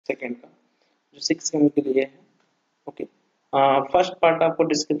Second का जो 6 same के लिए है। ओके, फर्स्ट पार्ट आपको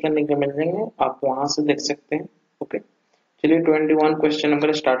डिस्क्रिप्शन लिंक में मिल जाएंगे, आप वहां से देख सकते हैं। ओके, चलिए 21 क्वेश्चन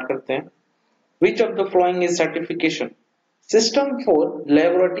नंबर स्टार्ट करते हैं। Which of the following is certification system for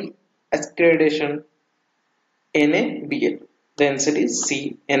laboratory accreditation NABL? The answer is C,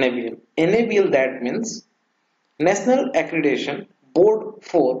 NABL. NABL, that means National Accreditation Board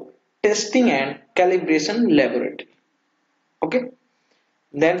for Testing and Calibration Laboratory. Okay,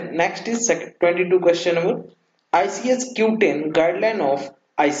 then next is 22 question number. ICH Q10 guideline of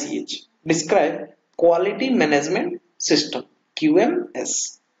ICH describe quality management system,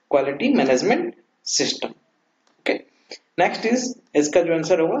 QMS, quality management system. Okay, next is इसका जो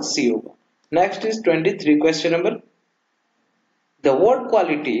answer होगा C होगा। Next is 23 question number. The word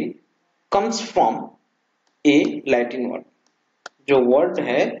quality comes from A Latin word. जो word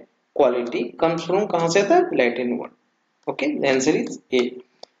है quality comes from कहां से आता है? Latin word. Okay, the answer is a.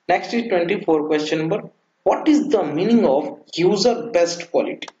 Next is 24 question number. What is the meaning of user based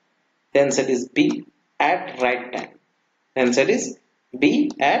quality? The answer is B, eight right time. The answer is B,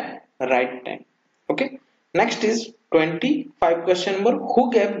 eight right time. Okay, next is 25 question number. Who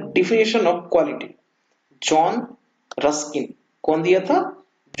gave definition of quality? John Ruskin. कौन दिया था?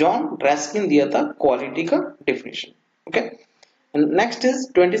 John Ruskin दिया था quality का definition. Okay, and next is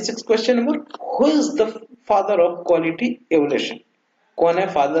 26 question number. Who is the father of quality evaluation? कौन है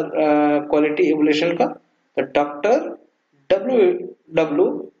father quality evaluation का? The Dr. W.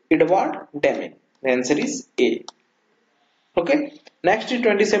 Edward Deming. The answer is A. Okay, next is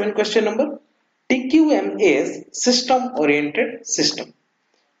 27 question number. TQM is system oriented system.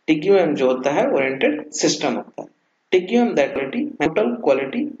 TQM जो होता है oriented system होता है। TQM that quality total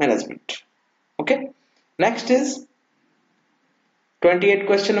quality management. Okay, next is 28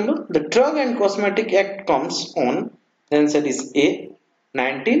 question number. The Drug and Cosmetic Act comes on. The answer is A,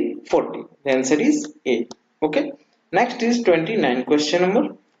 1940. The answer is A. Okay, next is 29 question number.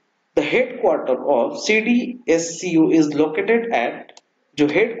 The headquarter of CDSCO is located at, जो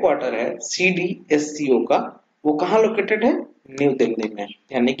headquarter है CDSCO का वो कहां located है? New Delhi में,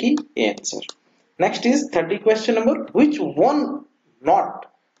 यानी कि A answer. Next is 30 question number. Which one not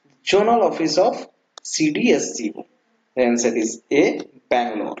zonal office of CDSCO? The answer is a,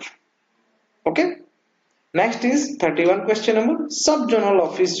 Bangalore. Okay, next is 31 question number. सब जोनल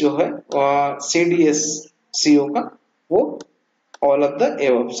ऑफिस जो है CDSCO का वो ऑल ऑफ द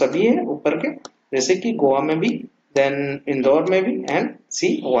एबव, सभी है ऊपर के, जैसे कि गोवा में भी, देन इंदौर में भी, एंड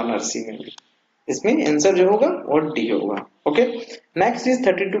वाराणसी में भी। इसमें आंसर जो होगा वो डी होगा। Okay, next is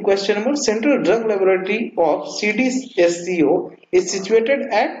 32 question number. Central drug laboratory of CDSCO is situated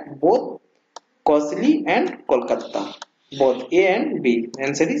at both Kosli and Kolkata, both A and B.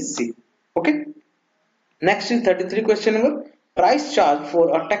 Answer is C. Okay, next is 33 question number. Price charge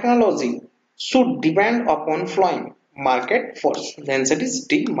for a technology should depend upon flowing market force. The answer is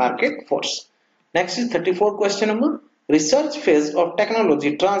D, market force. Next is 34 question number. Research phase of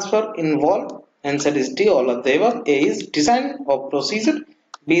technology transfer involve. Answer is D, all of the above. A is design of procedure,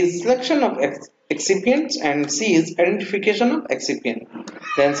 B is selection of excipients, and C is identification of excipient.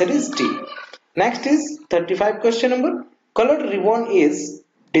 The answer is D. Next is 35 question number. Colored ribbon is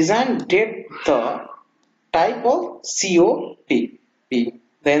designed date the type of COP. The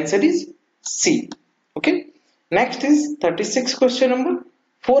answer is C. Okay, next is 36 question number.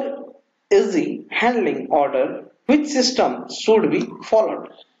 For easy handling order, which system should be followed?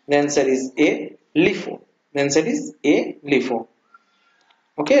 The answer is A, LIFO. The answer is A, LIFO.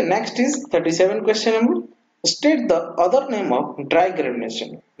 Okay, next is 37 question number. State the other name of dry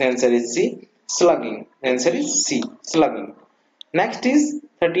granulation. The answer is C, slugging. The answer is C, slugging. Next is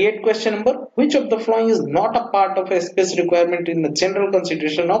 38 question number. Which of the following is not a part of a space requirement in the general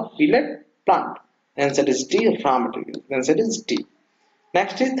consideration of millet plant? Answer is D, raw material. Answer is D.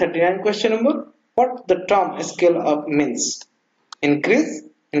 Next is 39 question number. What the term scale up means?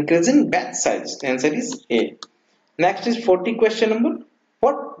 Increasing batch size. The answer is A. Next is 40 question number.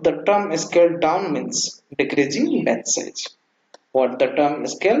 What the term scale down means? Decreasing batch size. What the term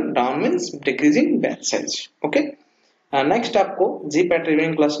scale down means? Decreasing batch size. Okay. Next आपको gpat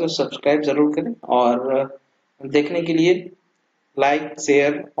revision class को subscribe जरूर करें और देखने के लिए like,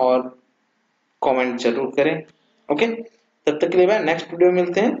 share और comment जरूर करें। ओके, तब तक के लिए नेक्स्ट वीडियो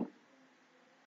मिलते हैं।